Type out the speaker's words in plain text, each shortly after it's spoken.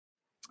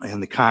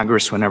And the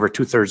Congress, whenever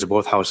 2/3 of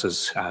both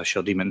houses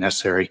shall deem it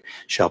necessary,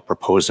 shall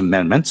propose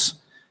amendments,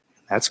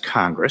 that's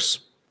Congress,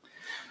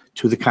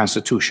 to the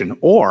Constitution,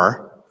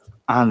 or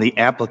on the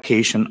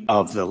application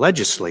of the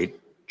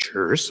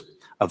legislatures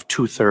of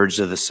 2/3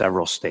 of the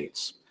several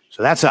states.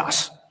 So that's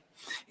us,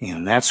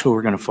 and that's who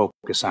we're going to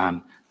focus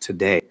on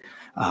today.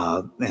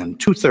 And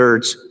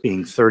 2/3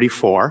 being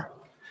 34,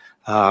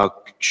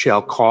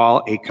 shall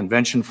call a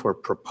convention for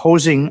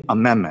proposing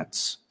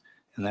amendments.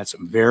 And that's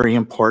very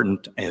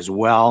important as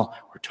well.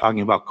 We're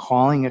talking about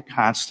calling a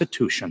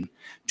constitution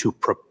to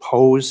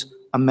propose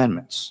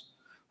amendments.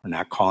 We're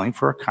not calling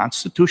for a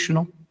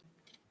constitution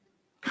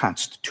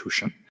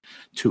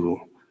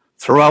to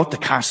throw out the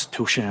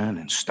Constitution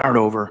and start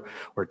over.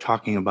 We're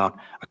talking about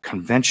a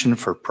convention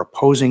for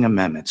proposing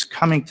amendments,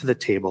 coming to the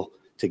table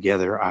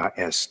together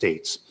as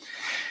states.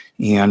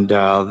 And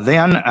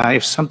then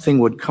if something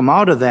would come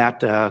out of that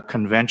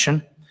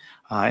convention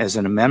as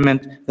an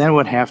amendment, then it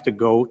would have to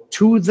go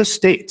to the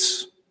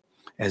states,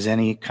 as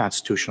any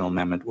constitutional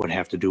amendment would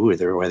have to do,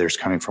 whether it's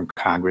coming from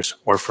Congress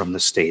or from the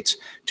states,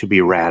 to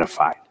be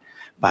ratified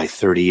by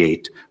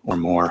 38 or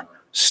more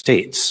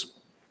states,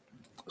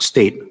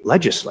 state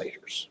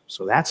legislators.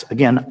 So that's,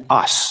 again,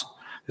 us.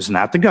 It's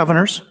not the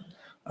governors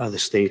of the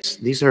states.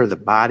 These are the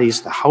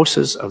bodies, the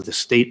houses of the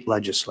state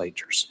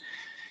legislatures.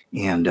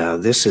 And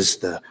this is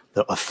the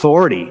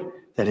authority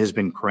that has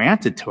been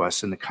granted to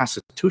us in the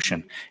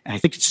Constitution. And I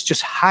think it's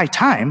just high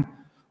time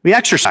we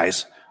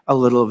exercise a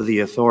little of the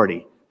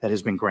authority that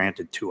has been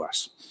granted to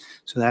us.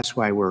 So that's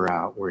why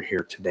we're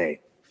here today.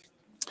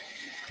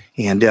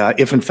 And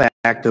if in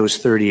fact those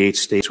 38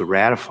 states would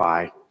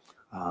ratify,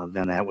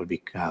 then that would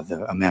be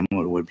the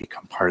amendment would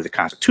become part of the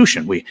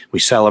Constitution. We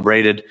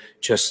celebrated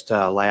just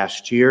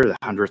last year the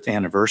 100th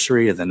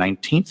anniversary of the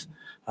 19th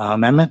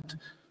Amendment.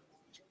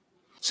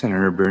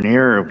 Senator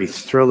Bernier will be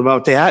thrilled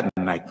about that,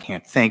 and I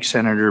can't thank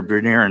Senator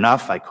Bernier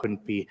enough. I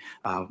couldn't be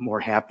more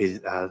happy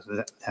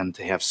than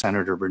to have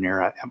Senator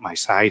Bernier at my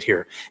side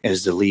here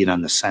as the lead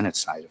on the Senate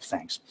side of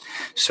things.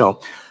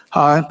 So,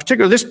 in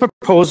particular, this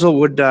proposal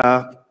would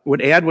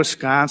add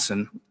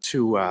Wisconsin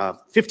to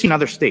 15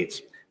 other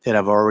states that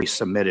have already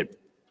submitted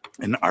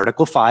an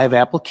Article 5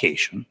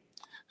 application.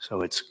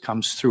 So it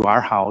comes through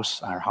our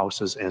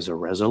houses as a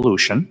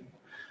resolution.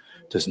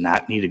 Does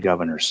not need a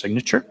governor's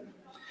signature.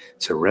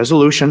 It's a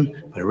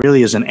resolution, but it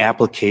really is an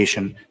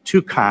application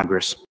to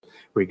Congress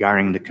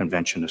regarding the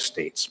Convention of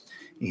States.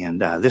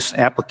 And this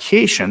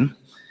application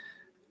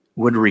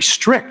would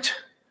restrict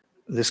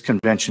this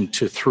convention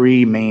to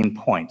 3 main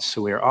points.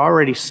 So we're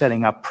already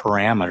setting up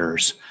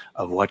parameters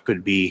of what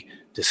could be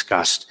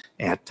discussed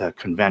at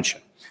convention.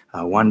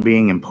 One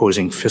being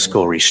imposing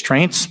fiscal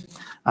restraints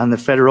on the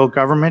federal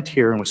government.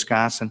 Here in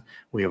Wisconsin,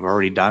 we have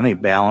already done a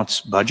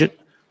balanced budget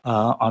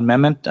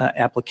amendment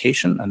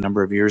application a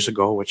number of years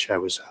ago, which I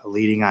was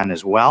leading on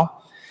as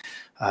well.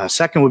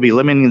 Second would be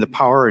limiting the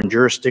power and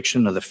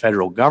jurisdiction of the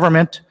federal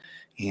government.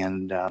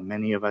 And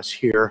many of us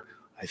here,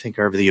 I think,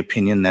 are of the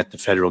opinion that the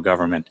federal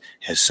government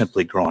has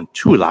simply grown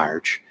too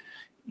large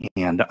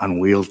and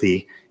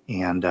unwieldy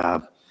and,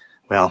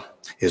 well,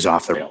 is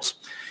off the rails.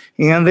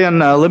 And then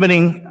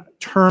limiting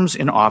terms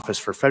in office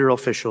for federal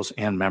officials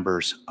and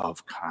members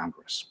of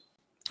Congress.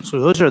 So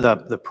those are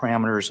the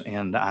parameters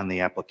and on the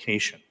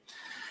application.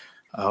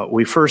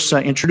 We first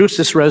introduced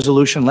this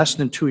resolution less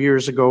than 2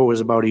 years ago. It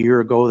was about a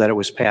year ago that it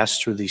was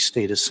passed through the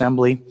State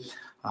Assembly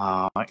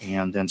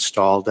and then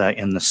stalled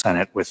in the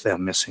Senate with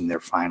them missing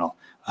their final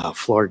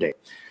floor date.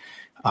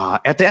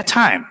 At that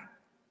time,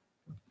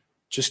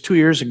 just 2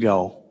 years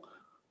ago,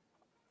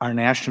 our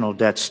national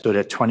debt stood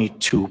at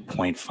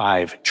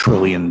 $22.5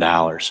 trillion.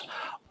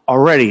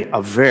 Already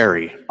a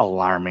very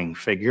alarming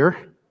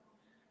figure.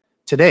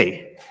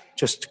 Today,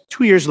 just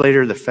 2 years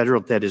later, the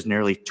federal debt is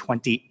nearly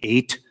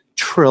 $28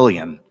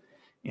 trillion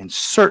and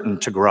certain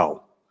to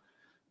grow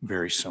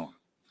very soon.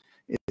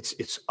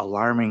 It's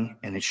alarming,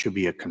 and it should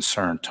be a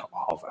concern to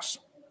all of us.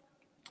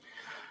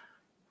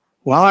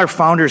 While our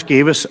founders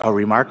gave us a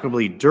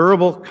remarkably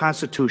durable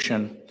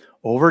Constitution,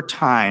 over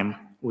time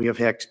we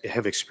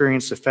have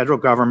experienced the federal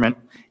government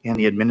and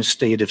the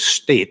administrative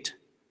state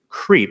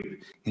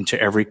creep into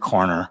every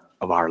corner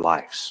of our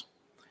lives.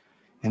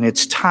 And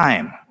it's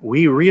time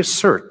we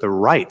reassert the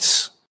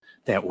rights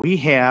that we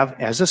have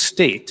as a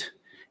state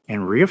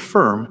and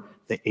reaffirm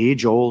the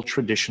age-old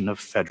tradition of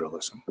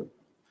federalism.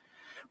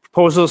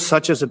 Proposals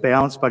such as a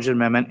balanced budget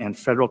amendment and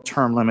federal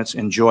term limits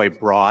enjoy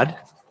broad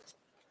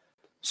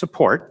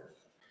support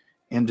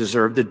and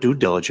deserve the due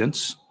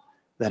diligence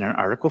that an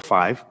Article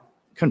 5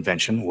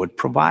 convention would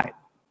provide.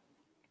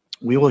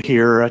 We will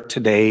hear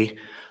today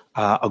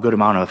a good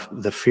amount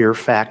of the fear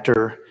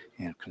factor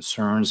and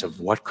concerns of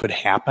what could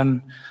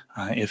happen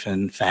if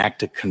in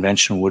fact a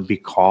convention would be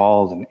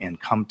called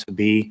and come to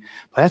be.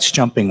 But that's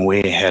jumping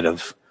way ahead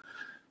of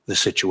the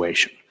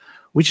situation.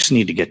 We just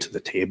need to get to the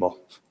table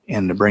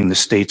and to bring the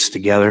states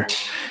together.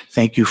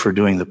 Thank you for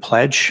doing the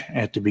pledge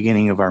at the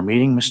beginning of our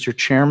meeting, Mr.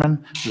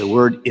 Chairman. The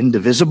word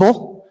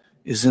indivisible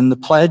is in the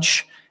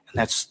pledge, and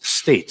that's the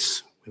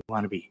states. We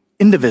want to be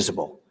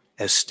indivisible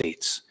as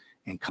states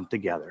and come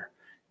together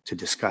to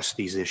discuss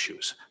these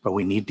issues. But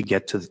we need to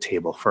get to the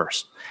table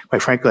first.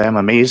 Quite frankly, I'm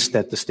amazed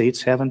that the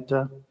states haven't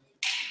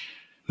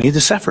made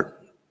this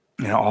effort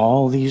in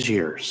all these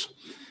years.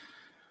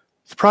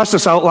 The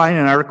process outlined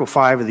in Article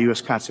 5 of the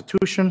U.S.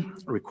 Constitution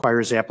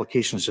requires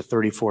applications to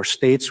 34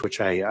 states, which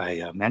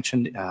I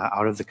mentioned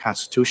out of the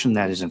Constitution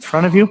that is in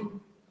front of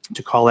you,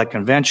 to call that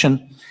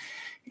convention.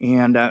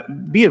 And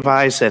be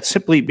advised that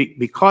simply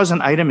because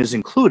an item is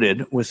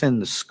included within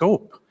the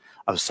scope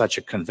of such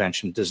a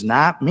convention does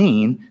not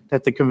mean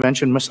that the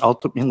convention must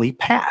ultimately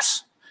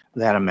pass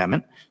that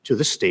amendment to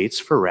the states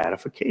for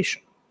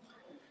ratification.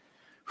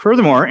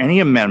 Furthermore,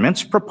 any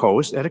amendments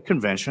proposed at a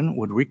convention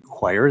would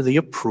require the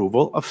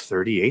approval of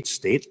 38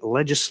 state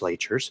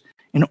legislatures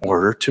in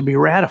order to be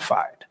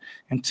ratified.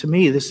 And to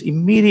me, this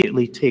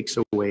immediately takes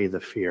away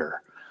the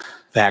fear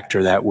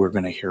factor that we're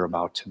going to hear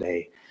about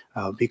today,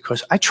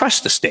 because I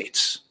trust the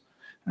states.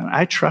 And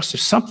I trust if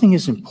something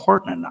is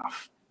important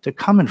enough to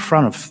come in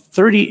front of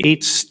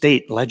 38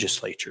 state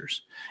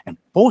legislatures, and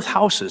both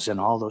houses in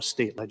all those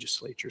state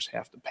legislatures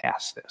have to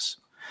pass this,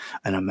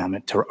 an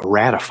amendment to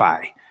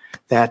ratify,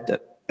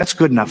 that's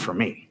good enough for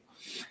me.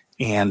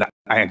 And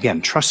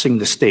again, trusting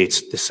the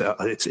states,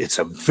 it's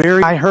a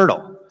very high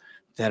hurdle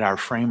that our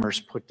framers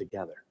put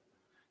together.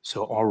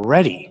 So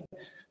already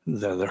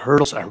the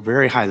hurdles are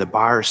very high. The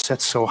bar is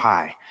set so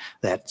high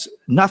that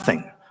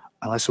nothing,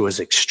 unless it was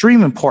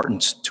extreme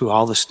importance to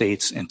all the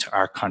states and to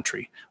our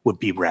country, would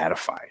be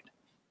ratified.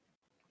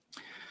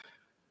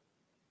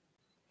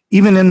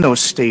 Even in those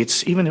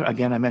states, even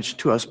again, I mentioned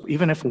to us,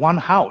 even if one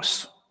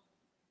house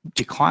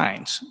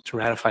declines to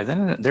ratify,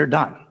 then they're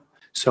done.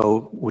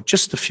 So with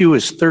just a few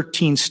as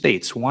 13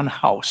 states, one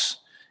house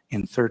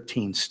in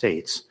 13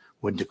 states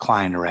would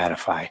decline to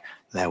ratify.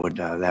 That would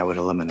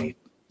eliminate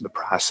the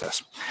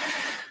process.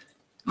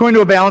 Going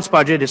to a balanced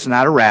budget is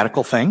not a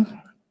radical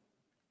thing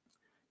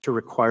to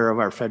require of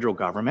our federal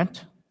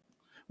government.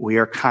 We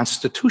are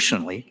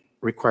constitutionally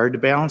required to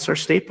balance our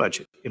state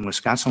budget in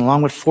Wisconsin,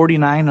 along with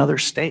 49 other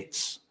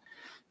states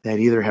that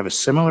either have a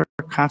similar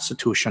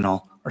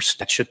constitutional or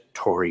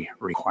statutory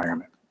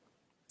requirement.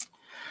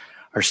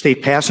 Our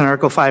state passed an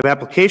Article 5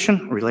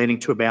 application relating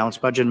to a balanced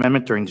budget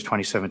amendment during the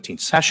 2017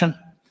 session.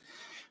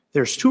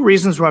 There's two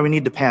reasons why we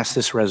need to pass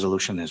this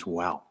resolution as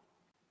well.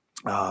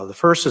 The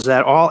first is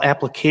that all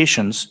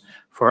applications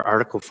for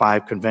Article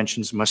 5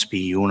 conventions must be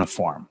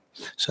uniform.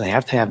 So they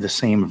have to have the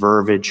same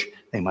verbiage,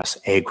 they must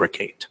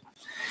aggregate.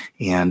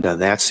 And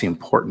that's the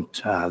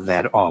important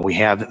that all we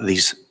have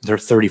there are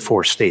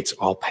 34 states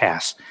all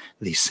pass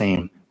the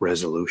same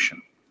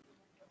resolution.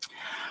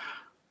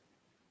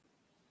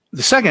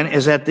 The second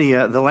is that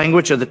the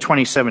language of the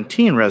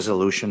 2017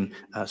 resolution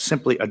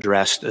simply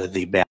addressed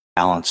the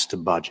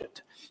balanced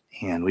budget.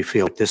 And we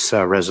feel this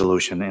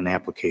resolution and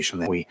application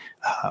that we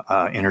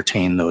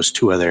entertain those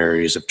two other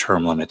areas of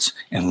term limits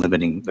and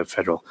limiting the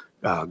federal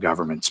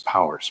government's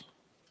powers.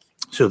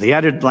 So the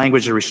added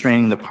language of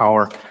restraining the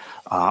power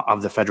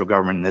of the federal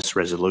government in this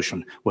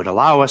resolution would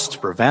allow us to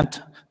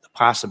prevent the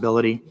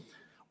possibility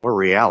or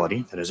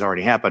reality that has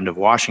already happened of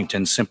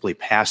Washington simply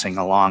passing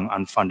along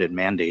unfunded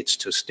mandates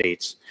to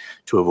states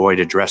to avoid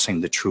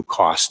addressing the true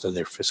cost of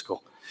their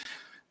fiscal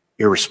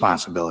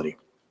irresponsibility.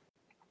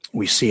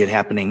 We see it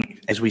happening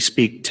as we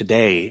speak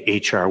today.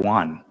 H.R.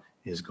 1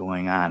 is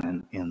going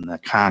on in the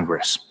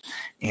Congress,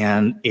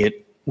 and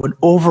it would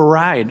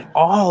override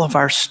all of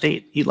our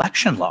state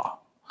election law.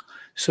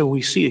 So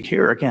we see it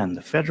here again,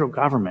 the federal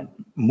government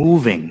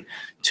moving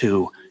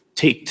to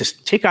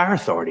take our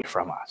authority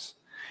from us.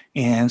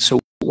 And so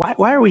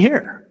why are we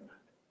here?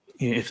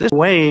 If this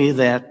way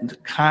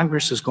that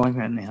Congress is going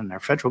and our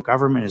federal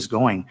government is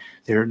going,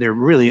 they're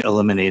really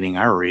eliminating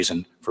our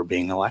reason for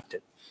being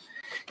elected.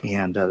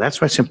 And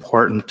that's why it's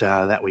important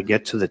that we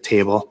get to the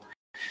table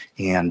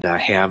and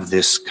have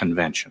this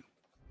convention.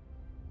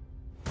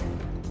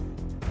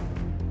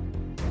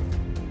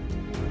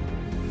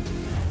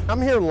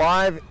 I'm here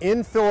live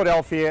in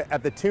Philadelphia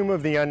at the Tomb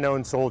of the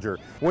Unknown Soldier.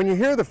 When you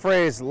hear the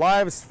phrase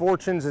lives,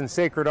 fortunes, and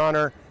sacred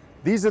honor,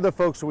 these are the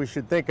folks we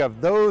should think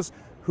of, those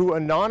who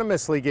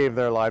anonymously gave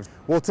their lives.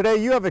 Well, today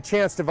you have a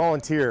chance to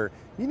volunteer.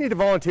 You need to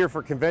volunteer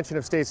for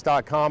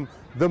conventionofstates.com,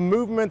 the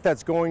movement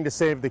that's going to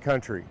save the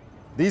country.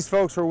 These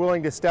folks are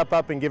willing to step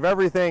up and give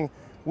everything.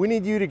 We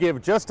need you to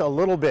give just a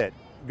little bit.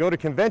 Go to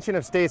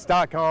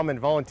conventionofstates.com and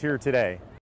volunteer today.